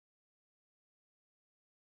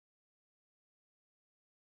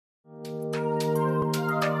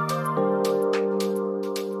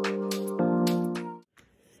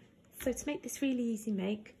So to make this really easy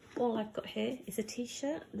make, all I've got here is a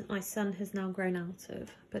t-shirt that my son has now grown out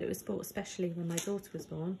of, but it was bought especially when my daughter was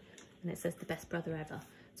born, and it says the best brother ever.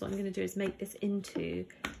 So what I'm going to do is make this into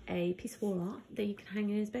a piece of wall art that you can hang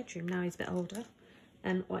in his bedroom. Now he's a bit older,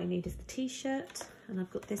 and what I need is the t-shirt, and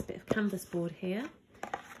I've got this bit of canvas board here,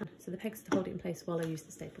 so the pegs to hold it in place while I use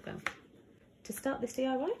the staple gun. To start this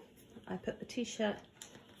DIY, I put the t-shirt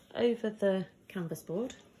over the canvas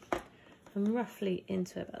board and roughly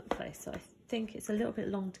into about the place. So I think it's a little bit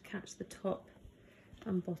long to catch the top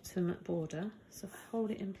and bottom border. So if I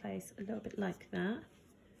hold it in place a little bit like that,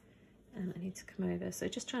 and I need to come over. So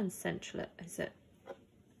just try and central it.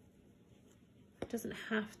 It doesn't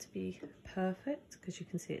have to be perfect because you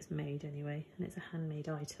can see it's made anyway, and it's a handmade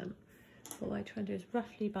item. But what I try and do is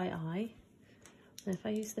roughly by eye. And if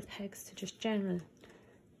I use the pegs to just generally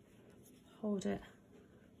hold it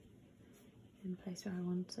in place where I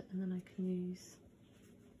want it, and then I can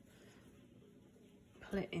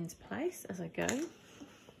pull it into place as I go.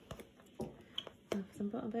 And for the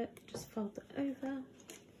bottom bit, just fold it over,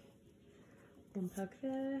 one peg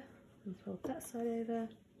there, and fold that side over,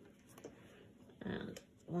 and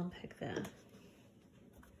one peg there.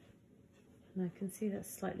 And I can see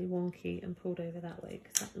that's slightly wonky and pulled over that way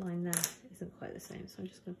because that line there isn't quite the same. So I'm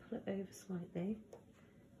just going to pull it over slightly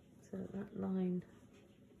so that line.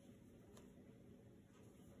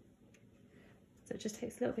 So it just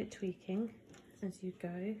takes a little bit of tweaking as you go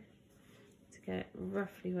to get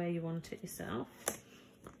roughly where you want it yourself.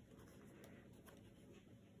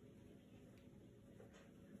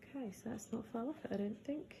 Okay, so that's not far off it, I don't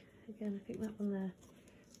think. Again, I think that one there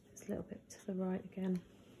is a little bit to the right again.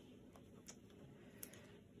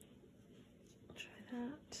 I'll try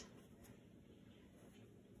that.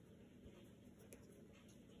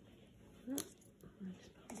 I'll just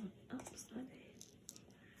put one up slightly.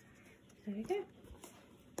 There we go.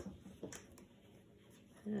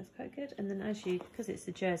 And that's quite good. And then because it's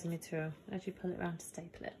a jersey material, as you pull it around to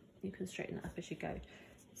staple it, you can straighten it up as you go.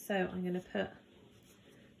 So I'm going to put a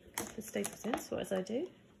couple of staples in. So as I do,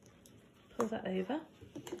 pull that over.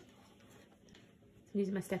 So I'm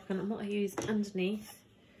using my staple gun, and what I use underneath,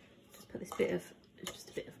 just put this bit of,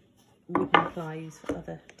 just a bit of wooden ply I use for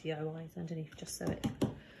other DIYs underneath, just so it,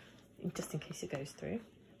 just in case it goes through.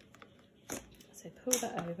 So pull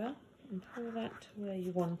that over and pull that to where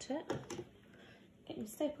you want it. Get your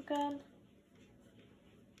staple gun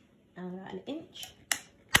and about an inch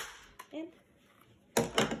in,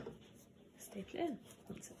 staple it in,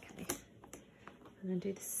 that's okay. And then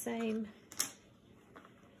do the same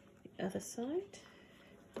the other side,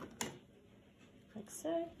 like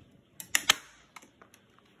so,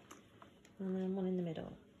 and then one in the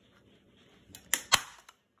middle.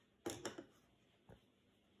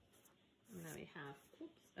 And there we have,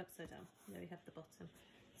 oops, upside down, there we have the bottom.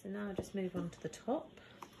 So now I'll just move on to the top.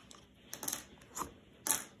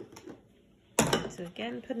 So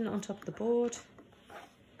again, putting it on top of the board,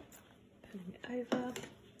 pulling it over,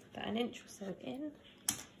 about an inch or so in.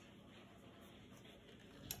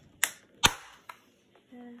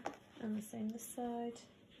 There, and the same this side.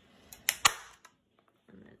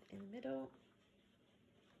 And then in the middle.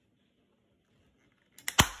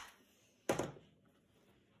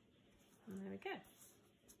 And there we go.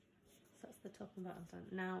 That's the top and bottom done.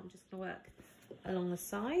 Now I'm just going to work along the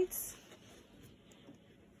sides.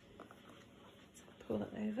 So pull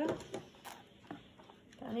that over,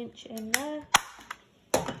 about an inch in there.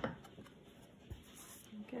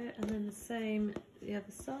 Okay, and then the same the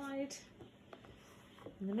other side,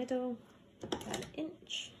 in the middle, about an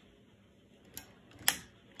inch.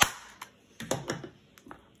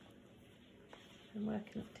 And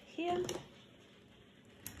working up to here.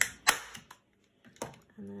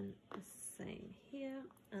 And then the same here,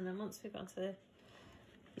 and then once we've got to the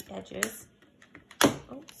edges,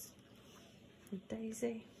 oops,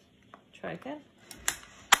 daisy, try again.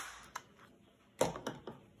 So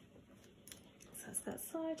that's that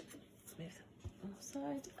side, move the other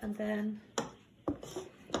side, and then on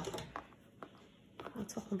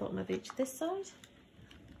top and bottom of each this side,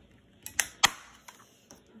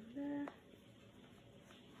 and there,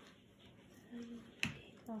 and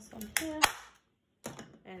last one here.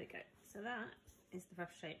 There we go. So that is the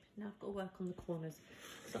rough shape. Now I've got to work on the corners.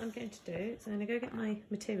 So what I'm going to do is I'm going to go get my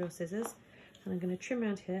material scissors, and I'm going to trim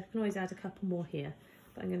around here. I can always add a couple more here,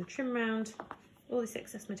 but I'm going to trim around all this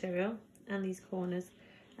excess material and these corners,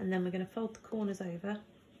 and then we're going to fold the corners over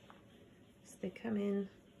so they come in,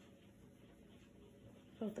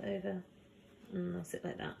 fold that over, and they'll sit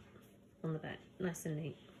like that on the back, nice and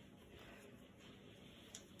neat.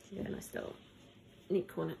 So you get a nice little neat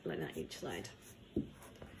corner like that each side. So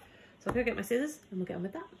I'll go get my scissors and we'll get on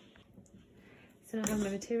with that. So now I have my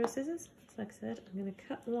material scissors. So like I said, I'm going to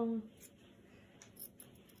cut along,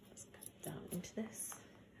 just cut down into this.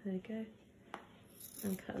 There we go.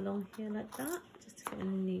 And cut along here like that, just to get a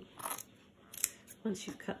neat. Once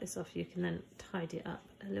you've cut this off, you can then tidy it up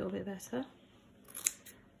a little bit better.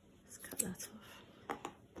 Just cut that off.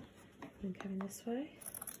 And going this way.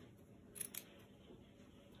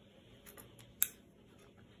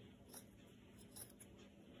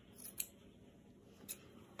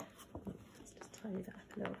 Let's just tidy that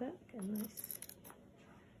up a little bit, get a nice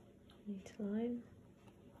neat line.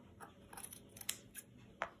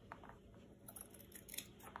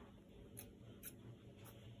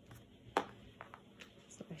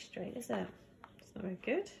 Straight, is it? It's not very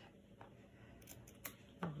good.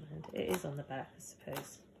 And it is on the back, I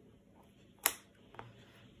suppose.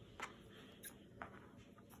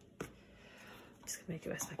 Just gonna make it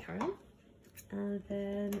best I carry on. And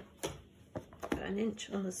then about an inch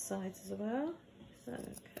on the sides as well. So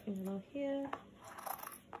cutting along here,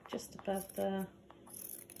 just above the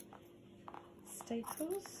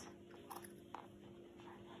staples.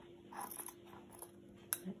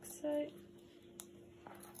 Like so.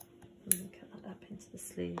 And then cut that up into the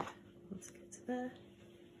sleeve once it gets there.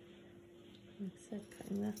 Like I said,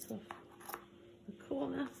 cutting that off the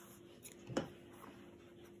corner.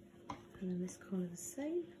 And then this corner the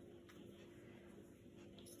same.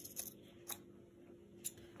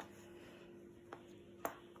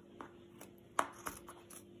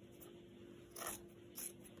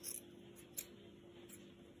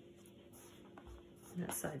 And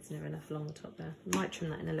that side's near enough along the top there. I might trim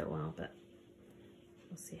that in a little while, but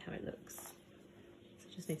we'll see how it looks. So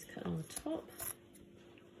just need to cut on the top.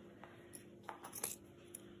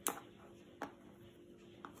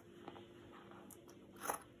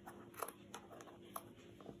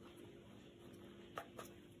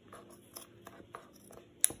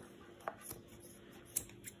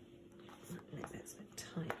 That bit's a bit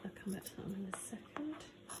tight. I'll come back to that one in a second.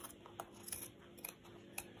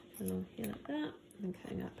 Along here like that, and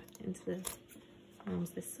cutting up into the arms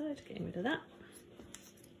this side, getting rid of that.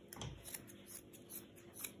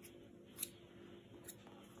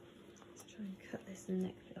 Cut this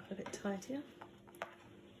neck bit off a bit tidier.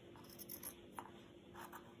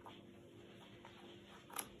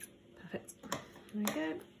 Perfect. There we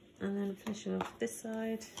go. And then finishing off this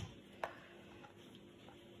side.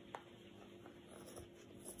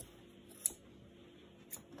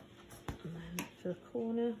 And then for the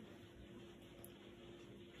corner.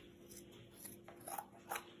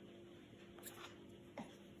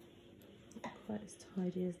 Not quite as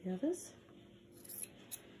tidy as the others.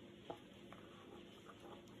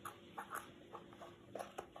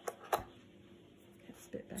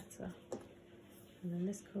 Bit better. And then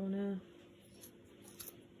this corner,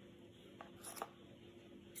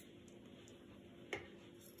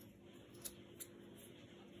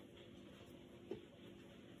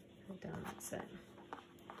 go down that side.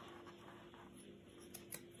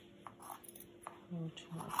 I'll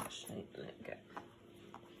try actually, let it go.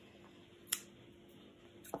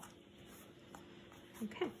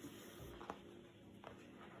 Okay.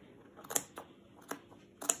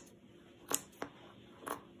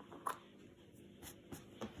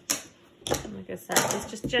 Like I said, it's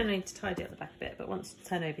just generally to tidy up the back a bit, but once you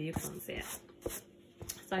turn over you can't see it.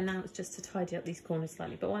 So now it's just to tidy up these corners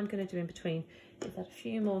slightly, but what I'm going to do in between is add a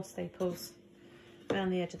few more staples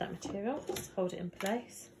around the edge of that material, just hold it in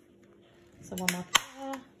place. So one more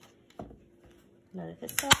here, another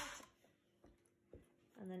this side,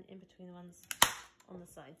 and then in between the ones on the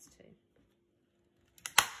sides too.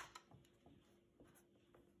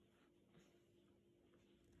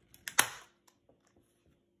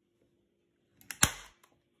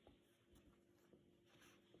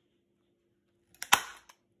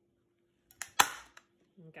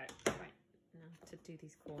 Okay, right, now to do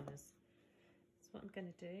these corners. So what I'm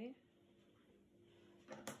going to do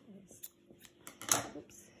is,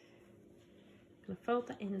 oops, I'm going to fold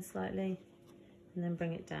that in slightly and then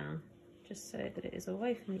bring it down, just so that it is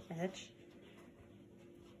away from the edge.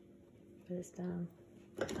 Put this down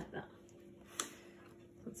like that.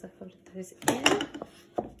 Once I've folded those in,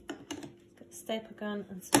 get the staple gun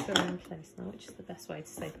and screw in place now, which is the best way to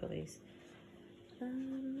staple these.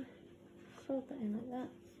 Fold that in like that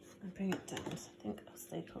and bring it down. So I think I'll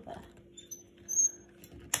staple there.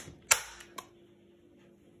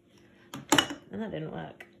 And that didn't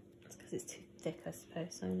work. It's because it's too thick, I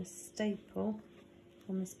suppose. So I'm going to staple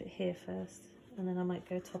on this bit here first, and then I might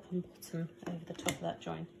go top and bottom over the top of that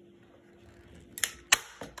join.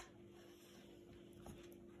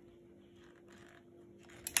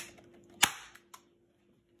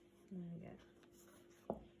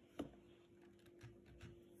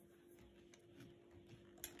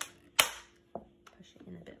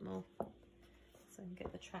 in a bit more so I can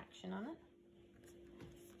get the traction on it.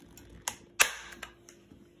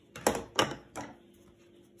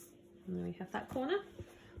 And then we have that corner,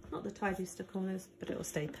 not the tidiest of corners, but it will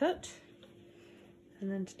stay put.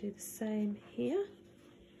 And then to do the same here,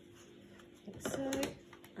 like so,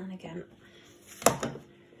 and again,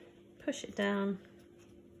 push it down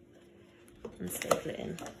and staple it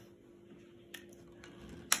in. That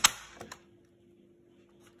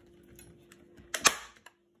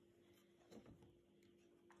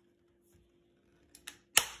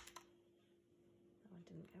one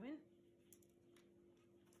didn't go in.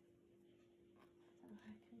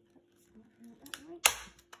 No.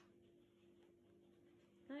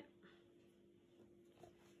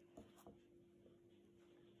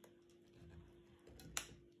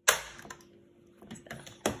 That's better.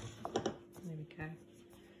 There we go.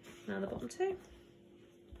 Now the bottom two.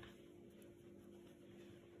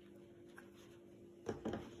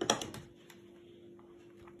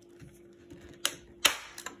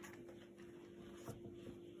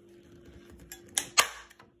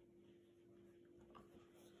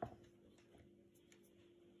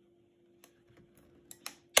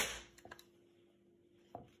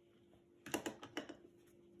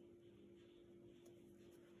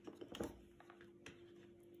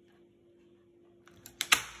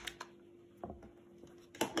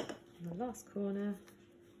 The last corner,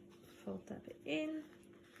 fold that bit in,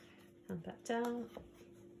 and back down,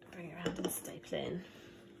 bring it around and staple it in.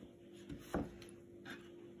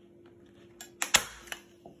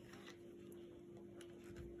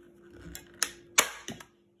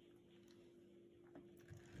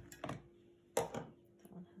 That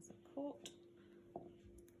one has a cork.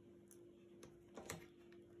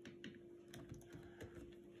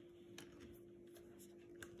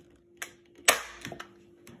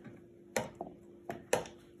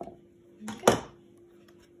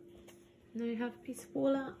 Now we have a piece of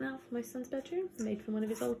wall art now for my son's bedroom, made from one of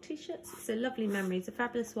his old t-shirts. It's a lovely memory, it's a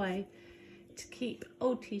fabulous way to keep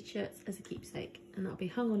old t-shirts as a keepsake, and that'll be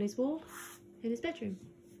hung on his wall in his bedroom.